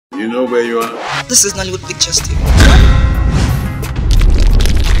You know where you are? This is Nollywood Pictures TV.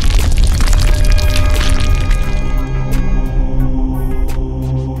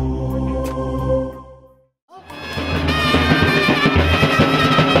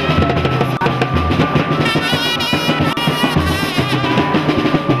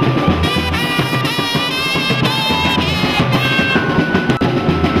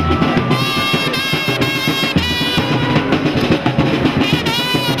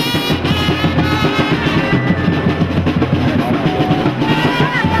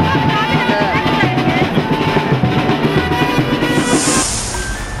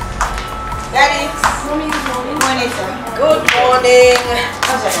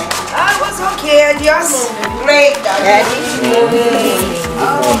 Great, Daddy.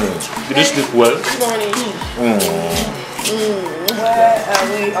 Did you sleep well? Good morning. Where are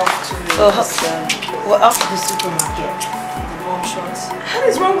we off to? We're off to the supermarket. Long shorts. What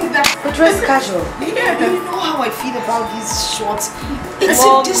is wrong with that? We're dressed casual. Yeah, you know how I feel about these shorts. It's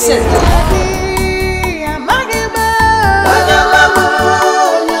indecent.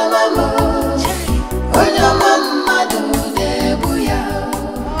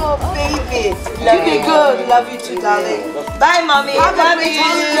 You be good. Love you too, darling. Bye, mommy. Have a great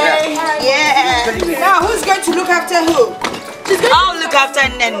holiday. Yeah. Now, who's going to look after who? I'll look after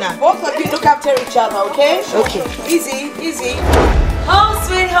Nena. Both of you look after each other, okay? Okay. Easy, easy. Home,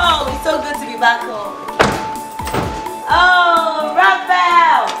 sweet home. It's so good to be back home. Oh,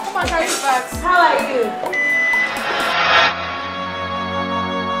 Raphael. Come on, carry your bags. How are you?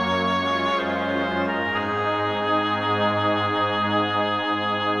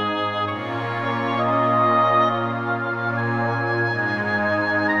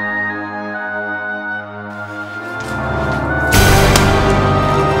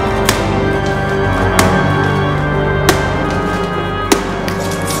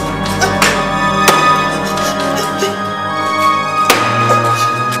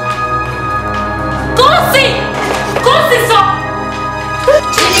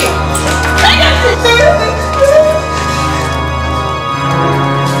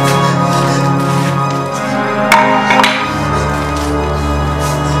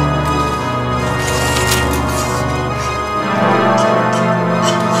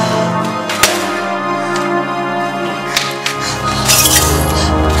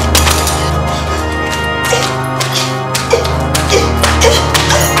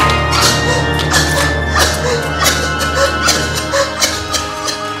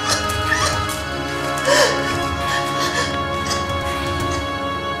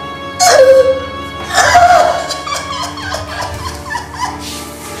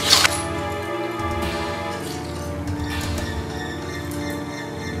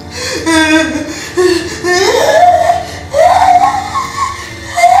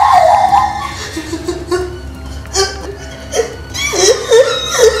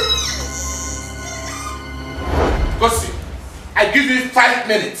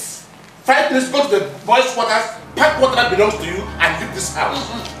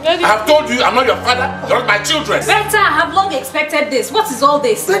 I'm not your father, you're not my children. Better, I have long expected this. What is all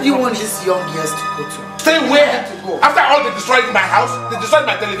this? Where do you want these young girls to go to? Stay where? After all they destroyed my house, they destroyed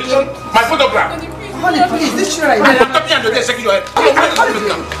my television, my photograph. Honey, please, this should I do? I'm talking and you're shaking your head. No,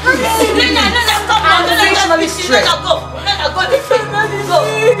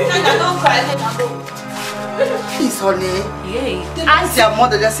 don't cry. Please, honey. Yeah. As their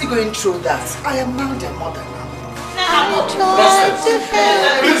mother, they're still going through that. I am now their mother now.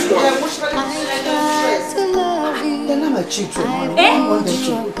 They're not my children. I want them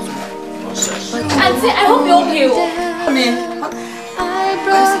to. Auntie, I hope you're okay. I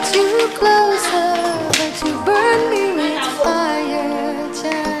brought you closer, but you burned me with fire,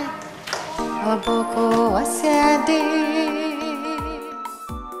 child. Aboko wasiade.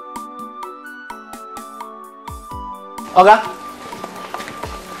 Oga.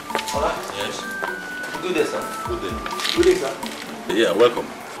 Yes. Good day, sir. Good day. Good day, sir. Yeah, welcome.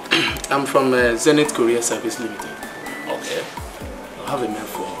 I'm from Zenith Courier Service Limited. Okay. I have a mail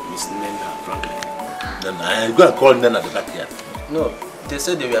for Miss Nena Franklin. Then I go and call Nena at the backyard. No, they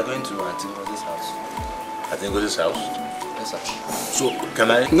said they were going to Auntie Ngozi's house. Auntie Ngozi's house? Yes, sir. So,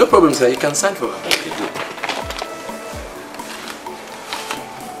 can I? No problem, sir. You can sign for her. Okay, good.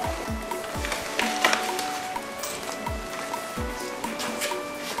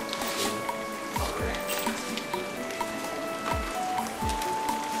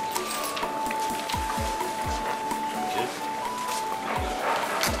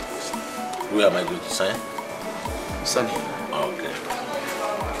 Where am I going to sign? Sunny. Okay.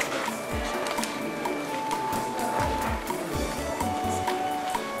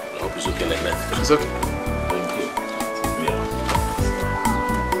 hope it's okay like that. It's okay. Thank you. Yeah.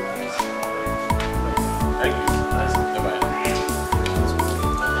 Thank you. Bye-bye.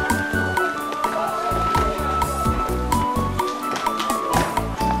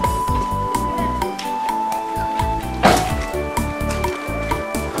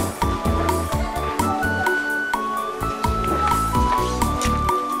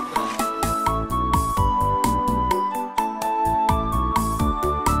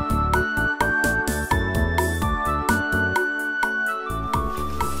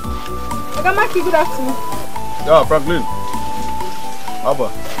 Maki, good afternoon. Yeah, Franklin. Abba.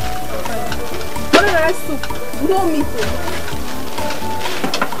 What a nice soup. No meat.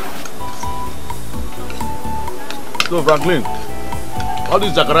 So, Franklin, all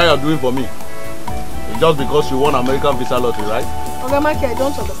this Jackarai you're doing for me, it's just because you won American visa lottery, right? Maki, I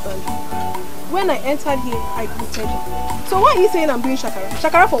don't understand. When I entered here, I greeted you. So why are you saying I'm doing Shakara?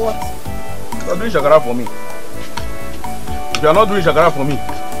 Shakara for what? You're doing Shakara for me. If you're not doing Shakara for me,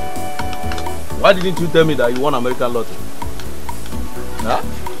 why didn't you tell me that you won American lottery? Huh?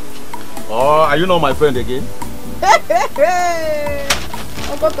 Or are you not my friend again?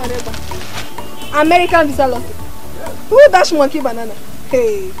 American visa lottery. Who dash monkey banana?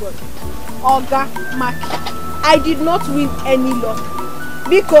 Hey God. Oga Maki. I did not win any lottery.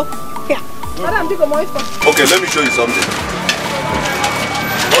 Biko, here. Madam, Biko, my wife. Okay, let me show you something.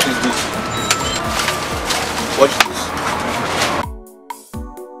 What is this? Watch this.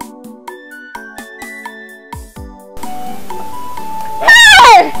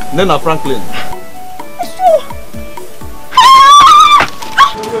 Nena Franklin. It's true.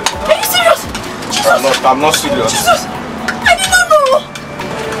 Are you serious? Jesus. I'm not serious. Jesus. I did not know.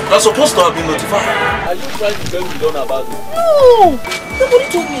 You're supposed to have been notified. Are you trying to tell me you don't know about it? No. Nobody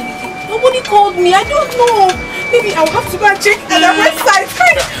told me anything. Nobody called me. I don't know. Maybe I'll have to go and check on the website.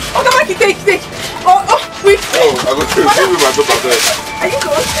 Okay, Maki, take. Oh, wait. Oh, I got to give you my paper there. Are you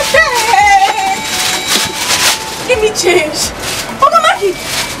good? Hey. Give me change. Okay, Maki.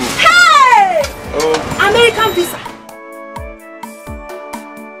 Hey! Oh. American visa.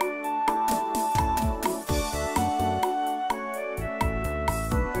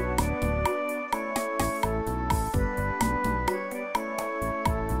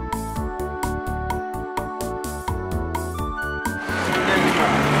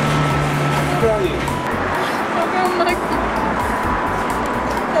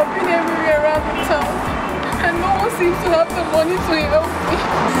 I've been everywhere around the town and no one seems to have the money to help me.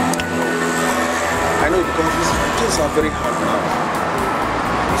 I know because things are very hard now.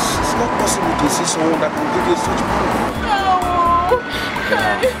 It's not possible to see someone that can give you such money. Oh,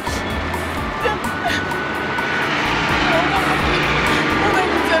 hey. What are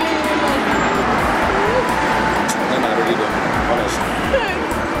you telling me now? Then I really don't know, honestly. Hey.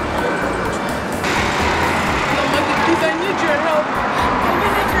 Mama, please, I need your help. I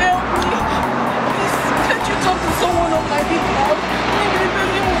need you to help me. Please, can't you talk to someone on my behalf? Maybe it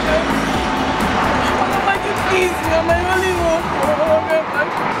doesn't work. Mama, please, I'm only one.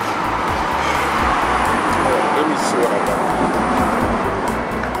 Let me see what I can do.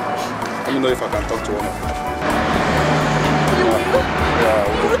 Let me know if I can talk to one of them. You will? Yeah,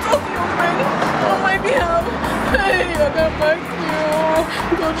 You will talk to your friend on my behalf? Hey, I'll get back to you.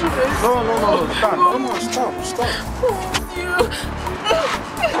 Go through this. No, stand. Come on, stop. Oh, you.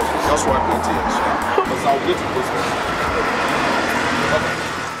 Just wipe your tears. Because I'll get to this one.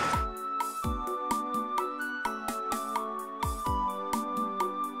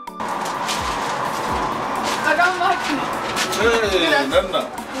 I got lucky. Hey, Nana.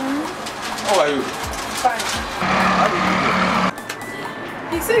 How are you? Fine. How did you do?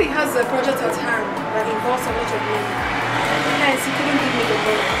 He said he has a project at hand that involves a lot of money. Hence, he couldn't give me the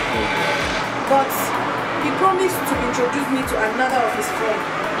money. But he promised to introduce me to another of his friends.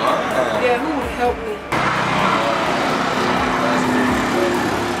 Yeah, who will help me.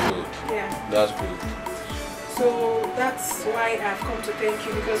 Yeah. That's good. So that's why I've come to thank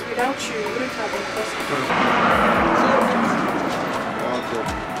you, because without you, it wouldn't have been possible. Okay.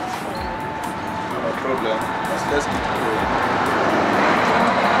 No problem. Let's keep going.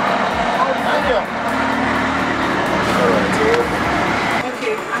 Alright.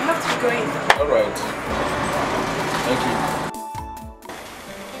 Okay, I have to be going. Alright. Thank you.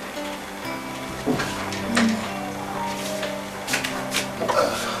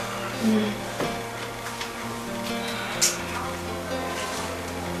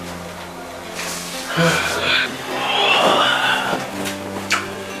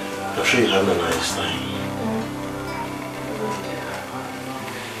 I'm sure you had a nice time.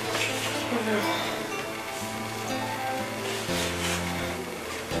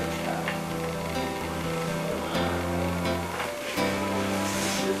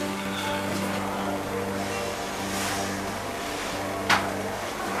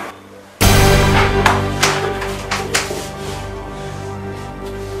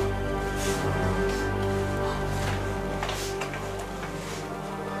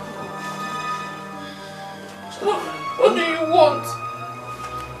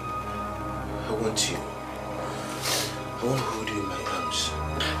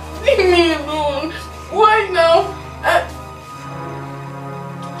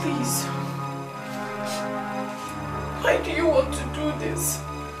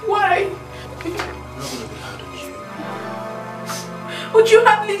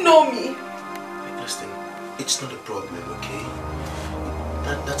 hardly know me. Listen, it's not a problem, okay?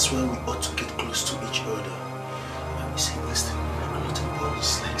 That's why we ought to get close to each other. You see, listen, I'm not a boy,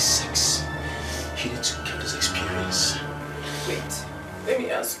 it's like sex. You need to get this experience. Wait, let me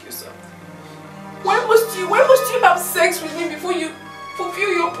ask you something. Why must you have sex with me before you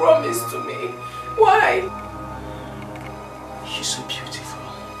fulfill your promise to me? Why? You're so beautiful.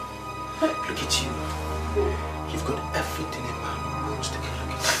 Look at you. You've got everything a man wants to get.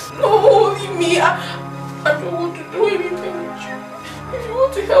 No, leave me. I don't want to do anything with you. If you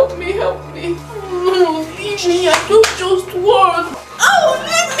want to help me, help me. No, leave me. I don't just want. Oh,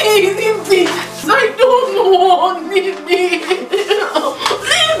 leave me. I don't want. Leave me. Leave me.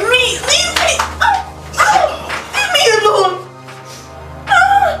 Leave me alone.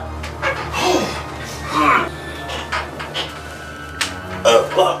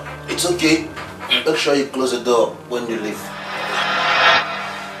 Well, it's okay. Make sure you close the door when you leave.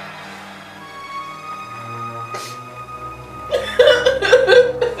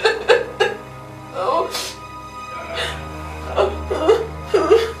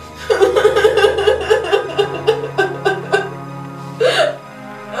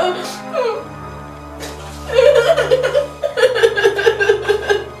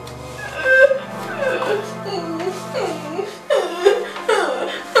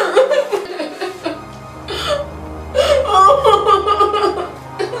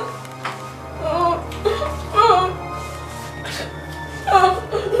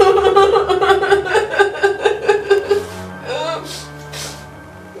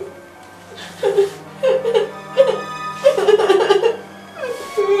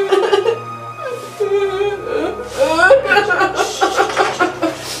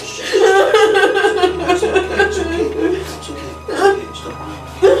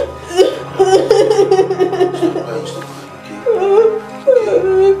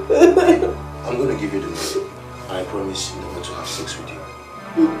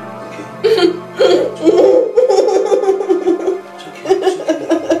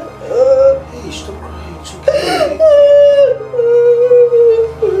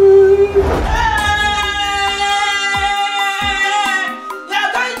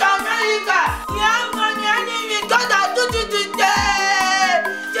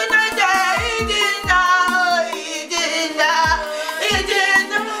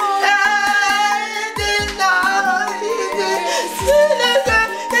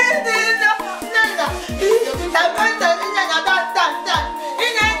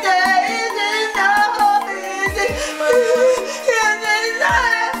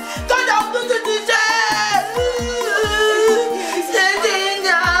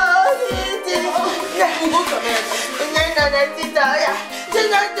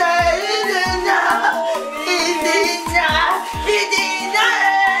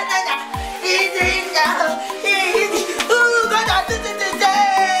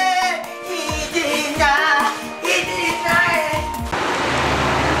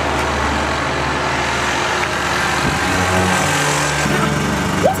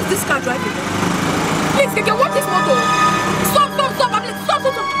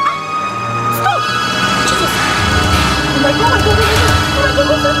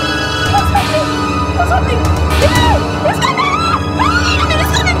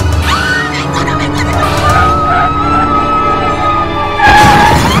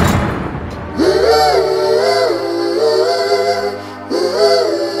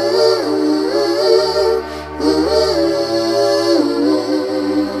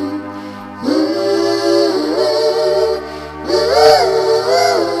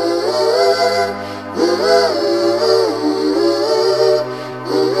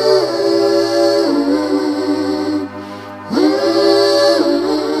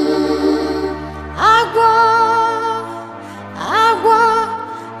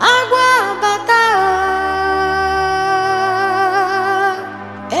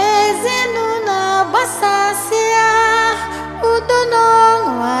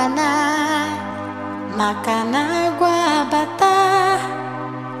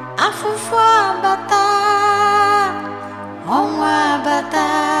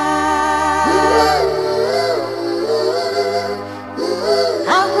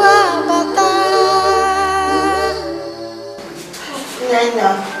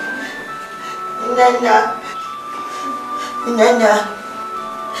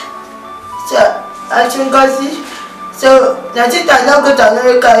 So, that's it, I don't go to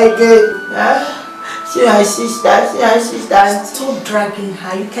America again. Huh? See my sister, Stop dragging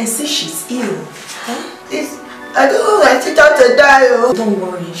her. You can see she's ill. Huh? I don't want my sister to die. Oh. Don't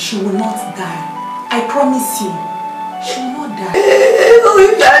worry, she will not die. I promise you. She will not die.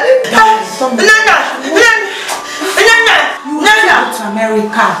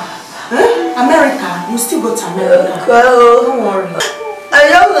 America, you still go to America. Don't worry. I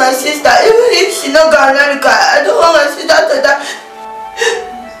love my sister. Even if she not go to America, I don't want my sister to die.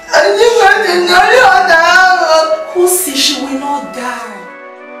 I just want to know her. Who says she will not die?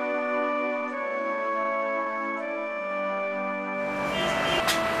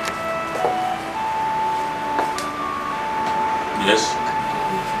 Yes?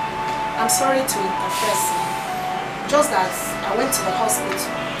 I'm sorry to interfere, sir. Just that I went to the hospital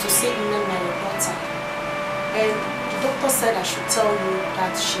to see my daughter, and the doctor said I should tell you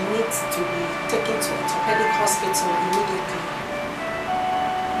that she needs to be taken to orthopedic hospital immediately.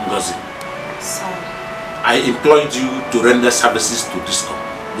 Ngozi. Sorry. I employed you to render services to this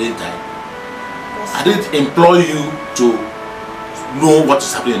company, didn't I? Yes. I didn't employ you to know what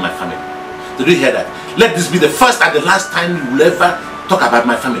is happening in my family. Did you hear that? Let this be the first and the last time you will ever talk about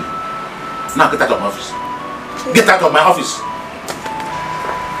my family. Now get out of my office. Get out of my office.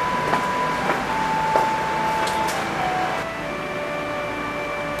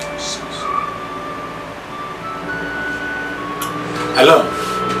 Hello.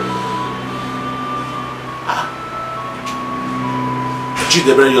 Did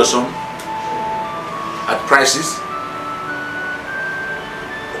you bury your son at crisis?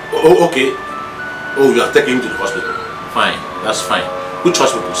 Oh, okay. Oh, you are taking him to the hospital. Fine, that's fine. Which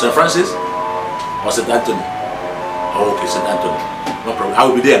hospital? St. Francis or St. Anthony? Oh, okay, St. Anthony. No problem. I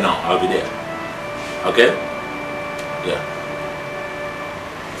will be there now. I will be there. Okay? Yeah.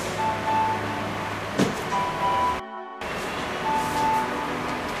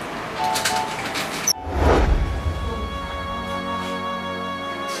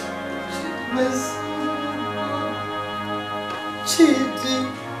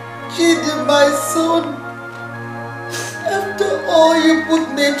 Chidi, my son. After all you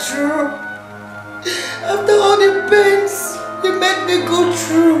put me through, after all the pains you made me go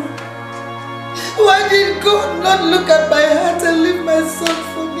through, why did God not look at my heart and leave my son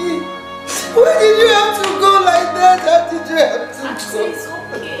for me? Why did you have to go like that? How did you have to go? It's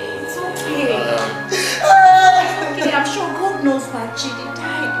okay, it's okay. It's okay, I'm sure God knows why Chidi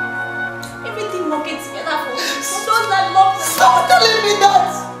died. Everything will get together for you. For those that love me. Stop telling me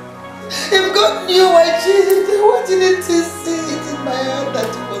that! If God knew why Chidi died, why didn't he see it in my heart that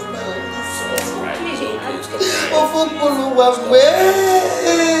it was my only son? It's okay. It's okay. Oh, for Uwakwe.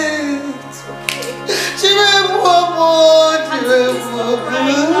 It's okay.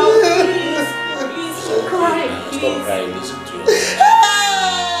 Please, don't cry. Stop crying, listen to me.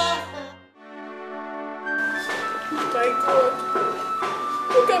 My God,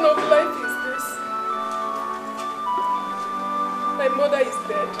 what kind of life is this? My mother is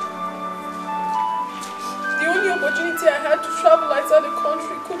dead. The only opportunity I had to travel outside the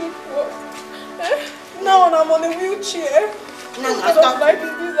country couldn't work. Now I'm on a wheelchair. What kind of life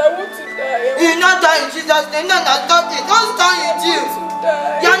is this? I want to die. You're not dying in Jesus' name. No, stop it. Don't start with you.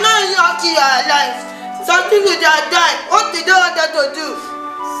 You're not lucky you're alive. Some people they are dying. What they don't want them to do?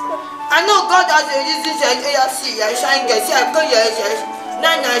 I know God has a reason. See, I shine get. See, I go here.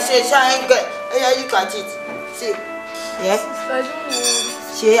 Now I say shine get. Look at it. See. Yeah. I don't know.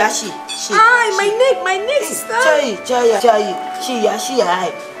 She. Ah, my neck, sister. She.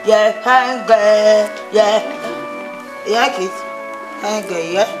 Yeah, hang yeah. Yeah, kids. Hang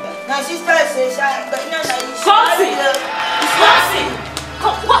yeah. Now sister says shine get. No, you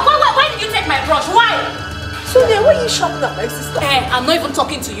Why did you take my brush? Why? So then, why are you shouting at my sister? Hey, I'm not even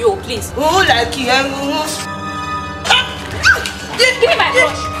talking to you, please. Who like you? Give me my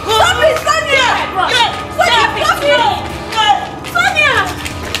brush. Stop it, Sonia! Sonia!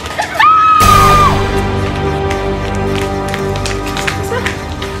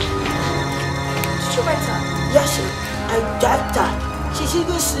 Did you write her? Yes, I got her. She's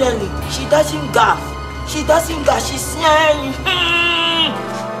even slowly. She doesn't gaff. She's slowly.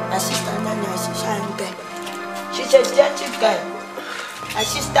 My sister Nana, she's angry. She's a dirty girl. My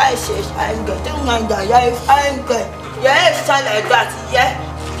sister says angry. Don't mind her, you're angry. Yeah, it's not like that, yeah.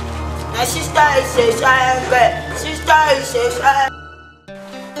 My sister says angry. Sister says angry.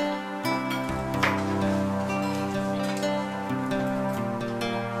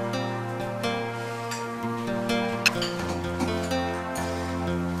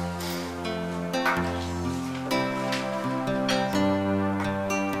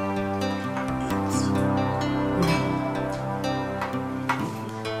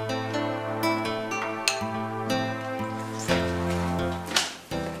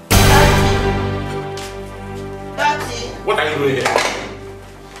 What are you doing here?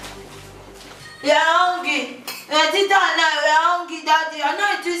 You're hungry. Tita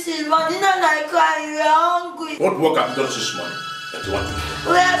eat this morning, and I cry, we are hungry. What work have you done this morning that you want to eat?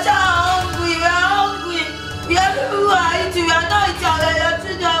 We are so hungry, we are hungry. We are people who are eating, we are not eating our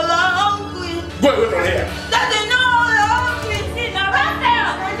children, we are hungry. Go away from here. Daddy, no, we are hungry. See, now,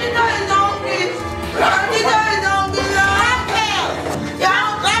 Raphael. Daddy, no, is hungry. Daddy, no, is hungry. We are Raphael. You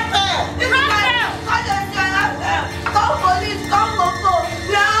are Raphael. Raphael. Come police, come Okoh.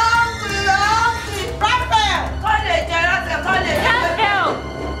 We are hungry, we are hungry. Raphael. Call it, Raphael.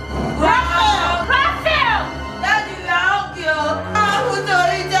 Raphael. Daddy, we are hungry. I'm hungry.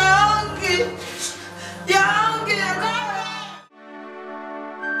 You are hungry. You are hungry.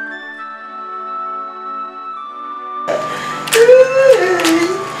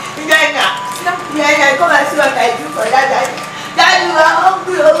 Yeah, come and see what I do for that. Daddy, you are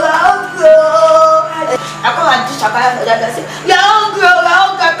hungry, you are hungry. I come and do shakara for that. I say, you are hungry,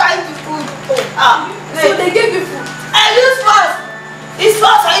 I can't eat food. So they gave you food? I use fast. It's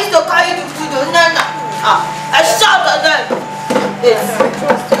fast, I used to carry the food. I shout at them. Yes.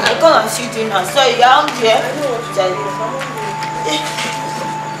 I come and see you now. So you are hungry, I know what you're saying.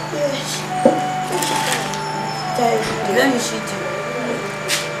 Let me shoot you.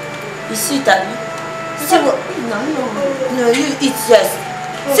 You see that? See what? No, you eat first.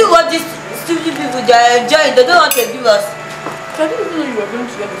 See what these stupid people they are enjoying. They don't want to give us. I didn't know you were going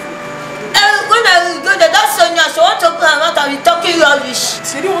to get the food. When I go there, that's Sonia. She wants to open her mouth and be talking rubbish.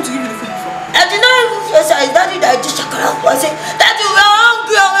 She didn't want to give you the food before. I did not even face her. It's daddy that I just check her out. I say, Daddy, we are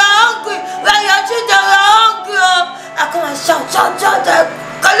hungry, we are hungry. We are your children, we are hungry. I come and shout.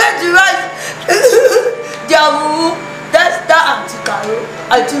 Collect the rice. That's that Auntie Kalu.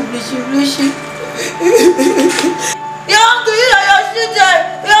 Auntie Blushi. You're hungry, you're children.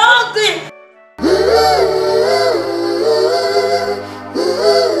 You're hungry.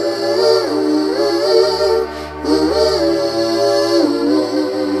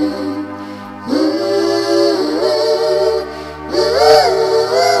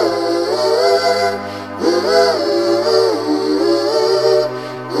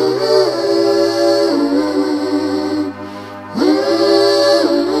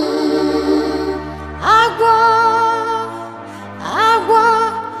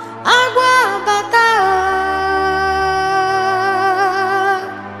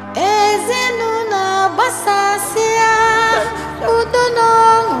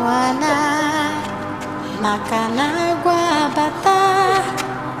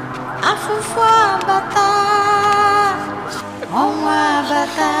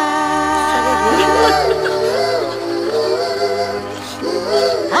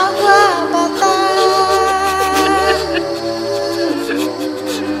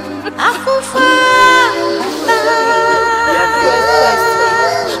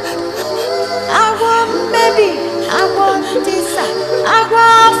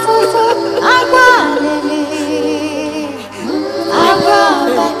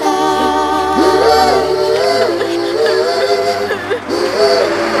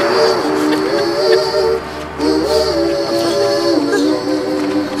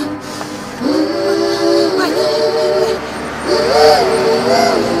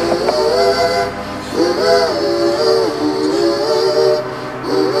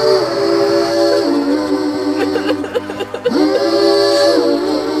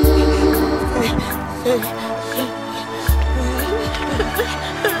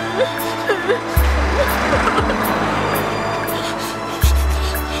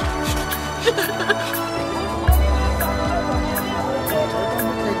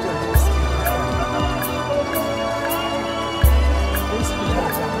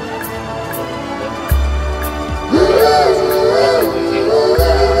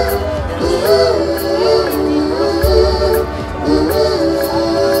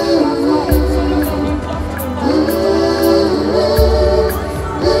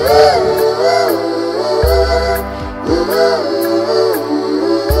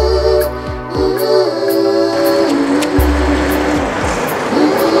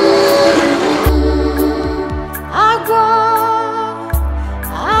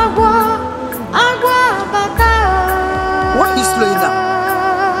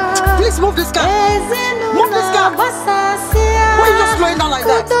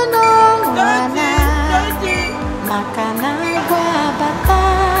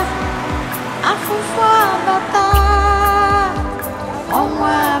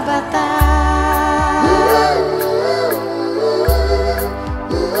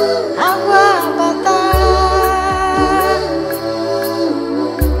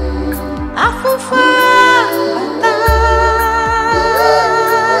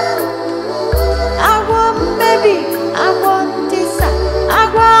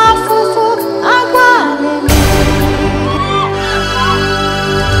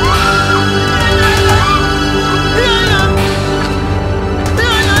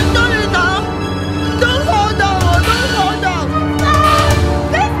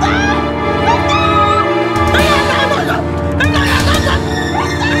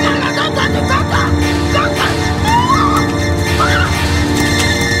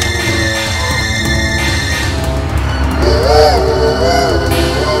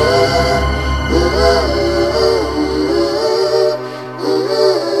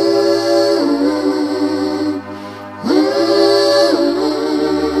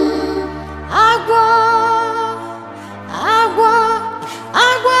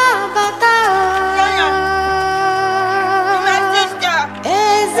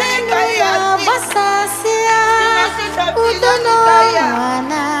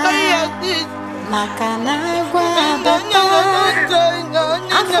 Makana guabata,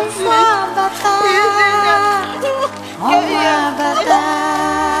 afufu abata, owa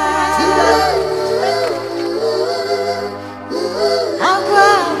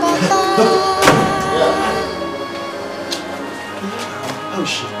How is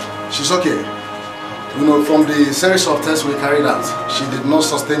she? She's okay. You know, from the series of tests we carried out, she did not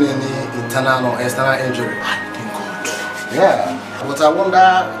sustain any internal or external injury. Thank God. Yeah. But I wonder,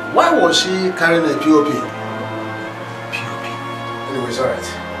 why was she carrying a POP? POP? Anyway, it's alright.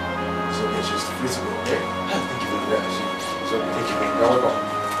 It's okay, she's free to go, okay? Thank you very much. It's okay. Thank you. You're welcome.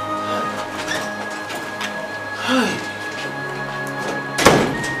 Hi.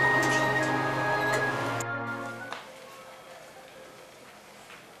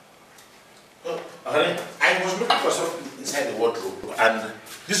 Honey, I was looking for something inside the wardrobe and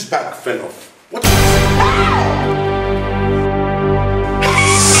this bag fell off. What is this?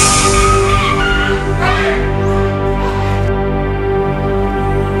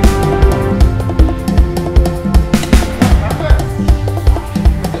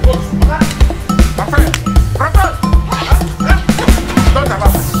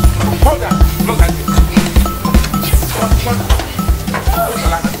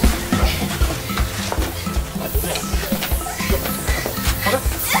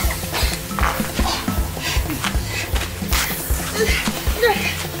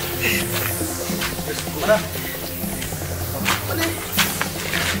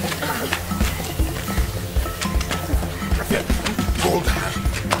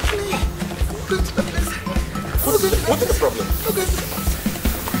 What is the problem?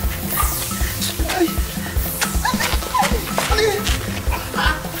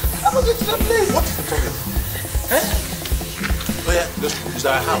 I'm going to the place. What is the problem? Eh? Oh yeah, this is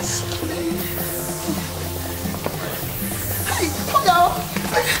our house. Hey, come down.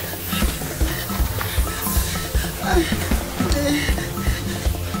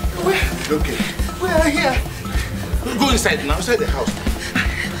 Okay. We are here. Go inside now, inside the house.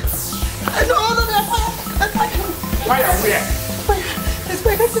 I know all of that fire. Fire where? Fire. There's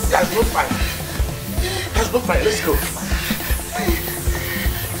fire. There's no fire. There's no fire. Let's go.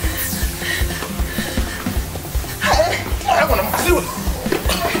 I want to see what.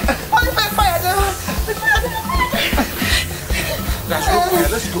 Only fire there. There's no fire.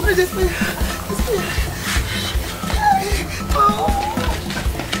 Let's go. There's fire. Oh.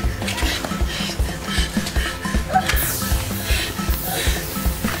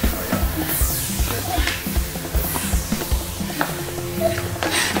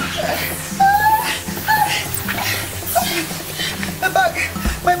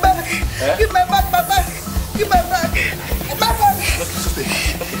 My bag. Eh? Give my bag, Give my bag. Give my bag.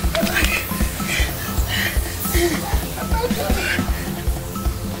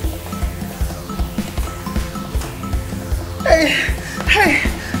 Hey.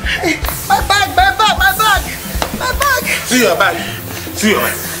 My bag. See your bag.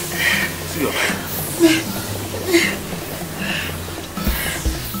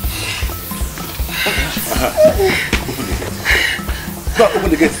 Open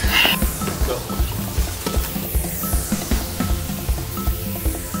the gate. Go.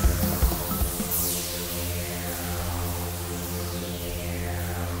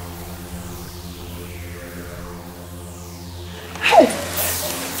 Hey!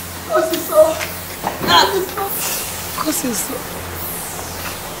 Kosiso.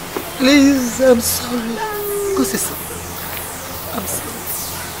 Please, I'm sorry. Kosiso. I'm sorry.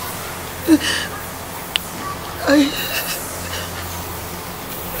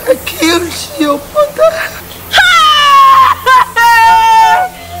 I killed your mother.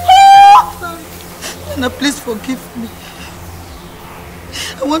 Now please forgive me.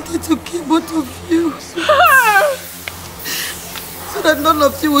 I wanted to kill both of you so that none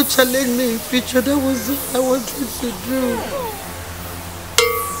of you would challenge me in future. That was what I wanted to do.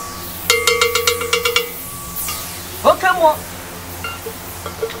 Okay, Mo.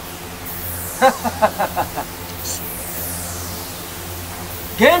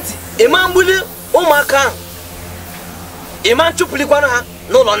 Genti, Imam Buli, Umaka. Imam Chupulikwana,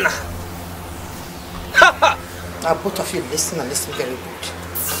 no longer. Now both of you listen and listen very good.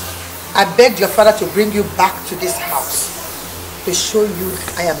 I begged your father to bring you back to this house to show you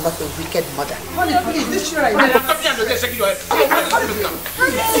that I am not a wicked mother. Honey, please, this is right. I'm talking to you, shaking your head.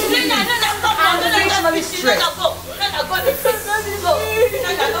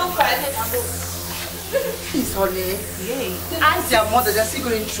 Please, honey. As their mother, they're still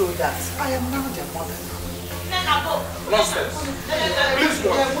going through that. I am now their mother. Nonsense. Please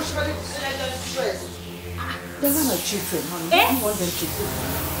go. They're emotionally stressed. They're not my children, honey. I don't want them to do.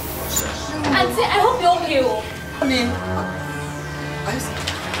 Auntie, I hope you're okay. Honey,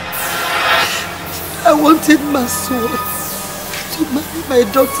 I wanted my soul to marry my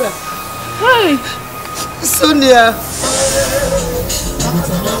daughter. Hi, Sonia.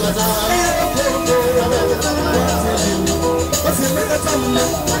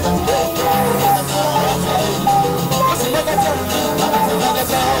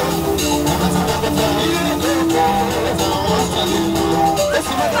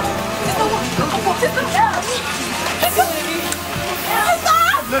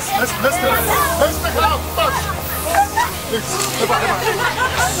 Let's take it out first. Please,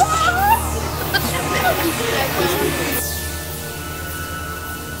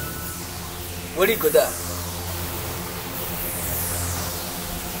 What do you got there?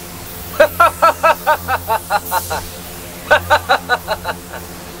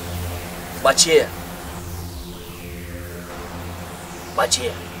 Bachia.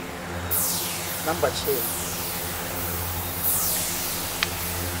 Number chair.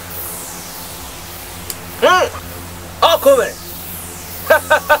 Okoh.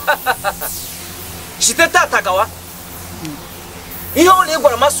 Shiteta Tagawa. You only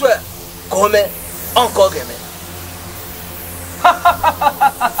got a maswell. Come, Uncle Game.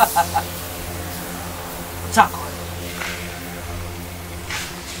 Taco.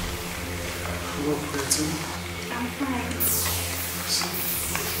 I'm fine.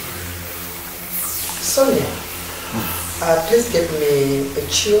 Sonia, please get me a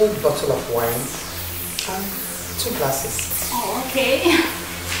chilled bottle of wine and 2 glasses. Oh, okay.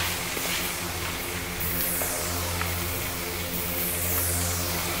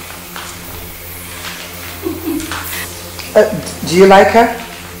 Do you like her?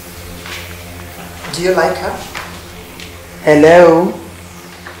 Do you like her? Hello?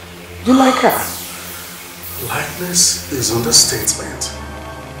 Do you like her? Likeness is understatement.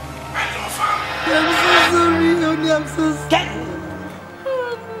 I love her. I'm so sorry, honey. I'm so sorry.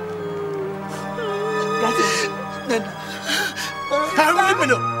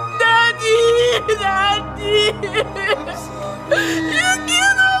 Daddy! You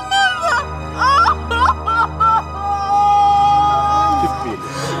killed my mother!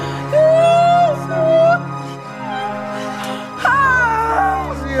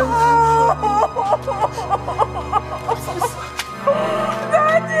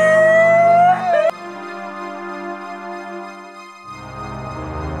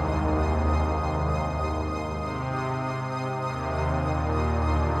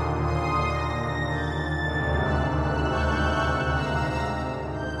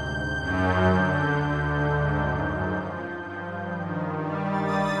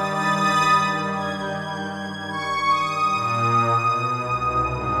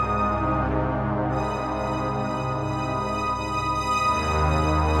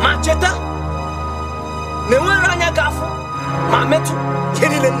 Cheta, me ranya gafu, ma metu,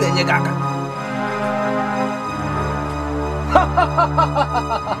 kenile nenye gaga.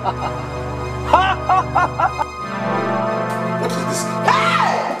 What is this?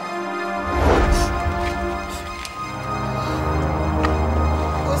 Hey!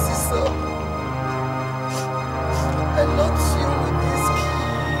 Osiso, I locked you with this key.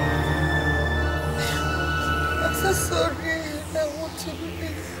 I'm so sorry. I want to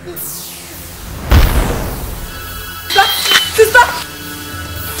release this. Sister!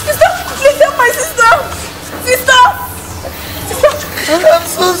 Please help my sister! Sister! I'm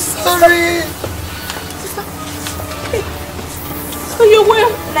so sorry. Sister! Hey. So you're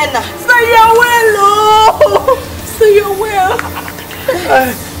well? Nana. So you're well, oh! So you're well.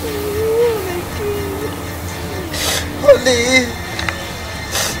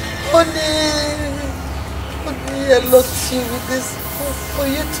 Honey, I locked you with this for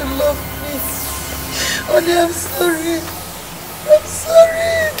you to love me. Honey, I'm sorry. I'm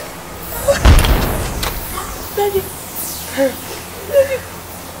sorry. Daddy.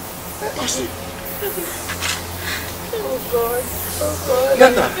 Ashley. Oh God. Oh God.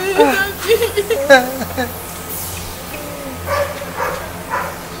 Nana.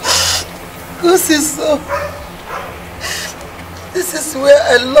 This is where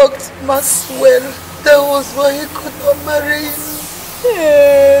I locked Maswell. That was why he could not marry you.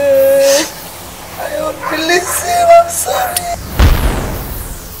 I won't release him. I'm sorry.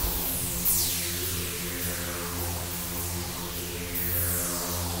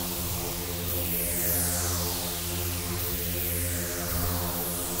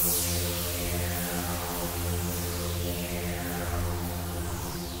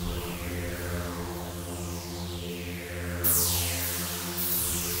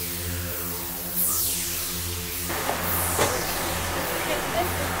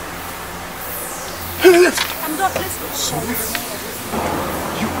 Sorry?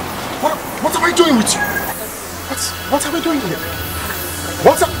 What am I doing with you? What am I doing here?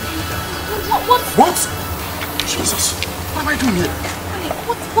 What? Jesus, what am I doing here?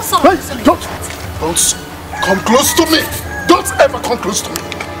 What's up? Hey, don't come close to me. Don't ever come close to me.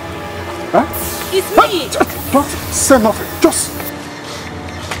 Huh? It's me. Don't say nothing. Just.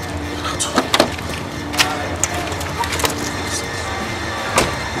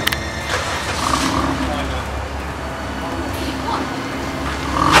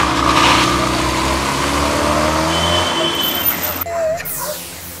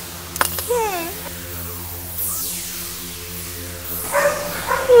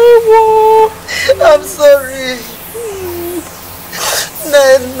 I'm sorry.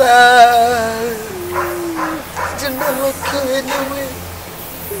 Nana. You're not okay anyway.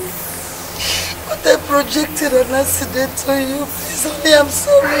 But I projected an accident on you. Please, honey, I'm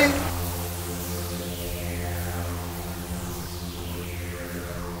sorry.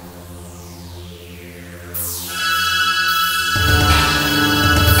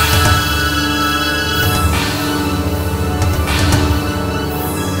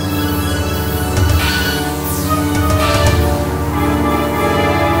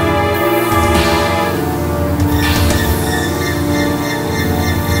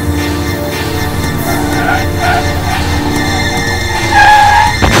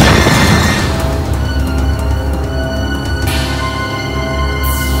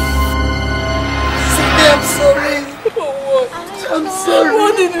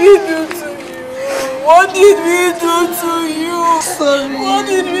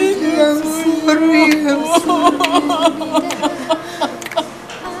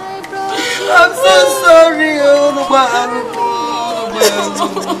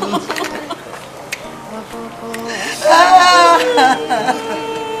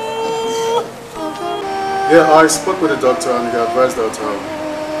 Yeah, I spoke with the doctor and he advised that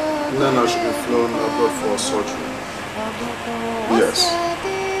Nana should be flown abroad for surgery. Yes.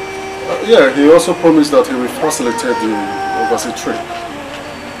 Yeah, he also promised that he will facilitate the overseas trip.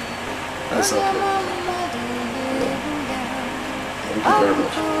 Exactly. Yeah. Thank you very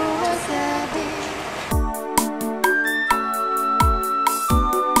much.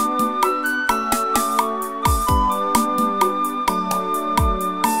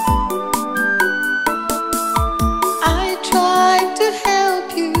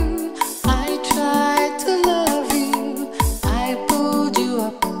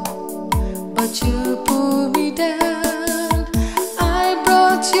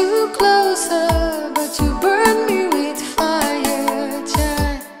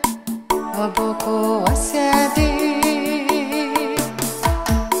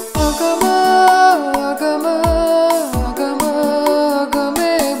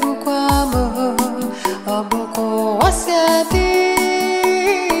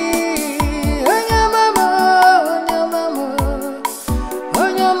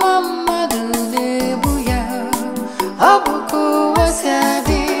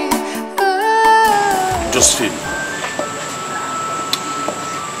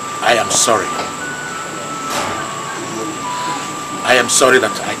 Sorry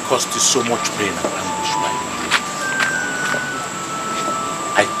that I caused you so much pain and anguish while you were here.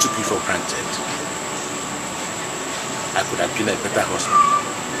 I took you for granted. I could have been a better husband.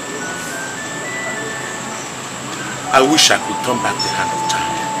 I wish I could turn back the hand of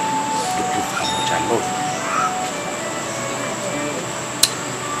time to prove how much I love you.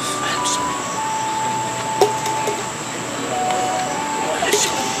 I am sorry.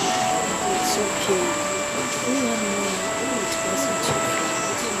 It's okay.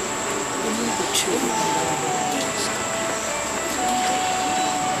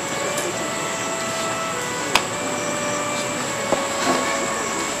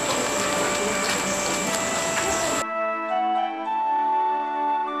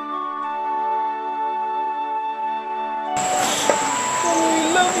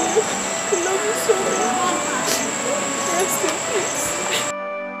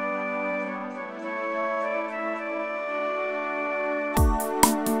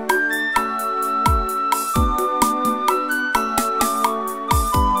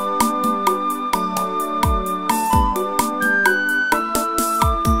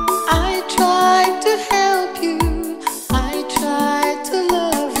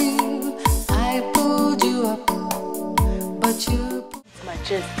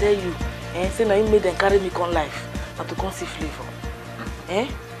 Then carry me con life and to come see flavor.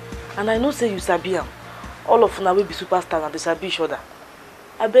 And I know say you sabi am. All of una will be superstars and they sabi each other.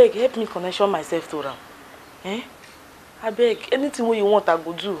 I beg, help me connection myself to them. I beg, anything what you want I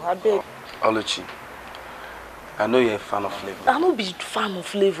go do. I beg. Oluchi, I know you're a fan of flavor. I don't be fan of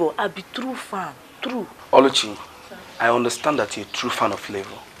flavor. I be true fan. True. Oluchi, I understand that you're a true fan of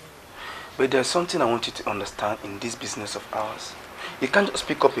flavor. But there's something I want you to understand in this business of ours. You can't just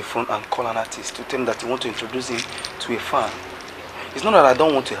pick up a phone and call an artist to tell him that you want to introduce him to a fan. It's not that I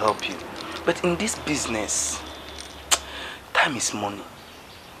don't want to help you. But in this business, time is money.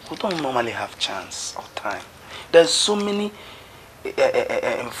 We don't normally have chance or time. There's so many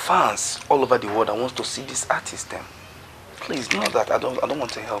fans all over the world that wants to see this artist then. Please, know that I don't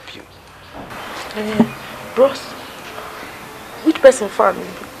want to help you. Bros, which person fan?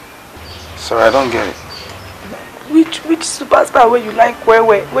 Sorry, I don't get it. Which superstar where you like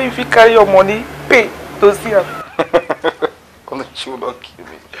where you feel carry your money, pay to see him? Don't kill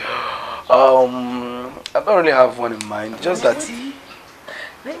me. I don't really have one in mind. Just that.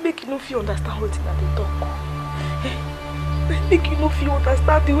 Let make you know if you understand what they talk. Let make you know if you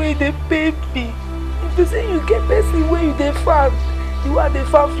understand the way they pay me. If they say you get person where you they fan, you are the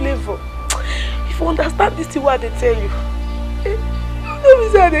fan flavor. If you understand this, is what they tell you. You know me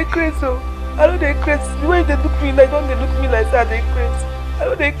say they crazy so. I know they crazy. The way they look me, like don't they look me like say they crazy. I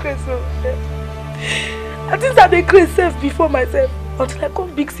know they crazy so. I think that they crazy self before myself until I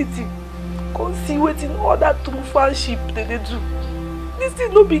come big city. Come see waiting all that true fanship that they do. This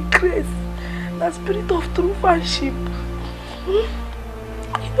thing no be crazy. The spirit of true fanship. You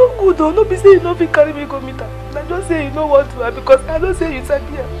know good though. No be say you no be carry me go meet her. I just say you know what to her because I don't say you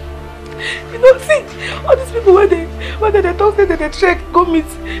sabi her. You know see all these people when they talk say they check go meet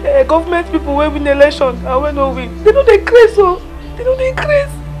government people when win election and when no win. They know they crazy so. They know they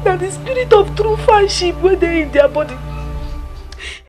crazy. That the spirit of true fanship when they in their body.